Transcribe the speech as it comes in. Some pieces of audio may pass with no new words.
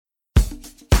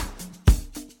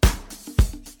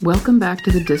Welcome back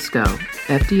to the D.I.S.C.O,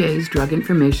 FDA's Drug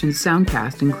Information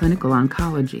Soundcast in Clinical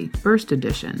Oncology, First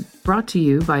Edition, brought to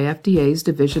you by FDA's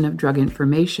Division of Drug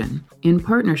Information in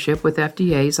partnership with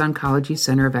FDA's Oncology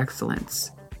Center of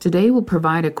Excellence. Today we'll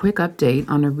provide a quick update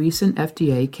on a recent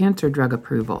FDA cancer drug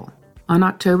approval. On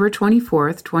October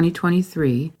 24,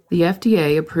 2023, the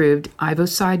FDA approved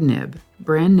ivosidenib,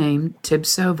 brand name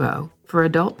Tibsovo, for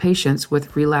adult patients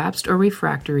with relapsed or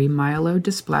refractory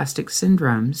myelodysplastic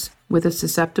syndromes with a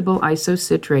susceptible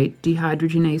isocitrate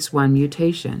dehydrogenase-1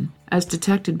 mutation, as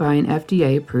detected by an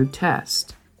FDA-approved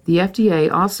test. The FDA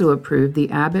also approved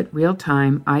the Abbott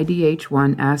real-time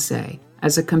IDH1 assay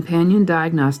as a companion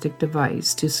diagnostic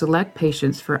device to select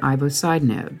patients for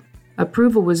ivosidenib.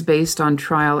 Approval was based on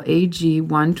trial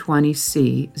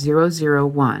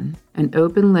AG120C001, an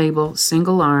open-label,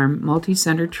 single-arm,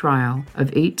 multi-center trial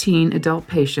of 18 adult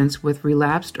patients with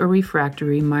relapsed or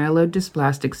refractory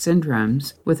myelodysplastic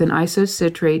syndromes with an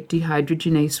isocitrate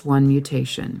dehydrogenase-1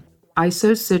 mutation.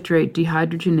 Isocitrate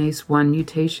dehydrogenase-1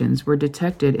 mutations were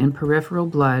detected in peripheral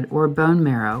blood or bone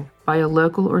marrow by a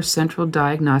local or central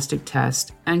diagnostic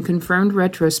test and confirmed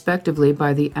retrospectively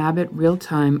by the Abbott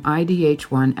real-time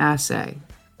IDH1 assay.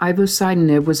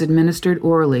 Ivosidenib was administered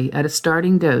orally at a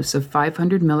starting dose of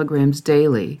 500 milligrams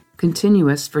daily,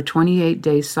 continuous for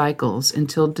 28-day cycles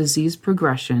until disease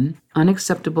progression,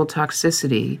 unacceptable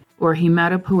toxicity, or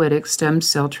hematopoietic stem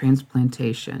cell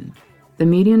transplantation. The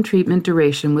median treatment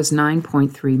duration was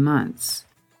 9.3 months.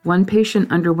 One patient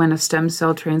underwent a stem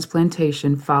cell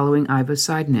transplantation following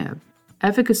ivosidenib.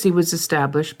 Efficacy was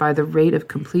established by the rate of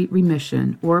complete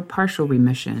remission or partial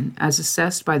remission as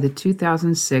assessed by the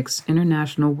 2006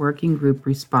 International Working Group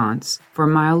Response for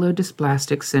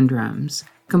Myelodysplastic Syndromes,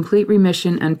 complete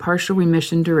remission and partial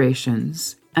remission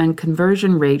durations, and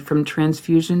conversion rate from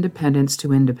transfusion dependence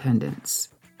to independence.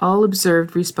 All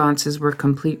observed responses were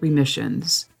complete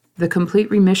remissions. The complete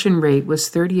remission rate was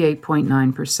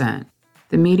 38.9%.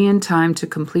 The median time to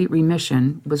complete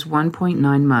remission was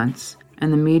 1.9 months,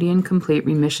 and the median complete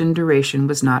remission duration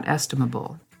was not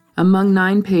estimable. Among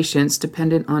 9 patients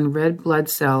dependent on red blood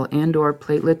cell and/or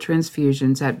platelet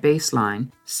transfusions at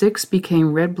baseline, 6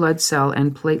 became red blood cell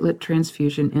and platelet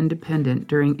transfusion independent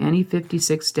during any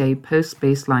 56-day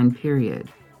post-baseline period.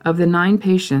 Of the 9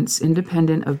 patients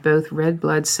independent of both red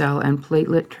blood cell and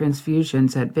platelet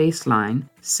transfusions at baseline,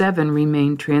 7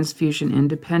 remained transfusion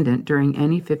independent during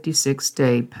any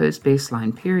 56-day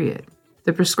post-baseline period.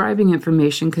 The prescribing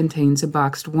information contains a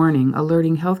boxed warning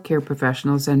alerting healthcare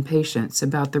professionals and patients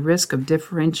about the risk of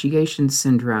differentiation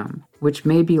syndrome, which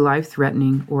may be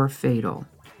life-threatening or fatal.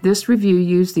 This review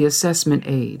used the assessment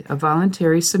aid, a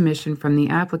voluntary submission from the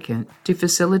applicant, to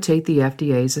facilitate the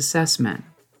FDA's assessment.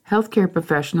 Healthcare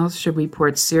professionals should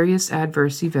report serious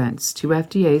adverse events to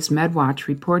FDA's MedWatch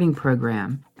reporting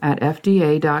program at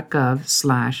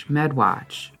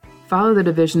fda.gov/medwatch. Follow the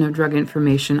Division of Drug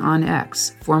Information on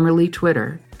X, formerly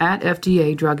Twitter, at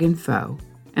FDA Drug Info,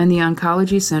 and the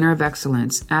Oncology Center of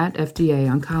Excellence at FDA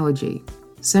Oncology.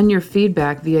 Send your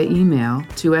feedback via email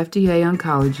to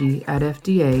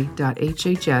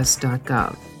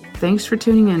fdaoncology@fda.hhs.gov. Thanks for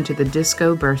tuning in to the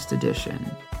D.I.S.C.O Burst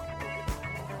Edition.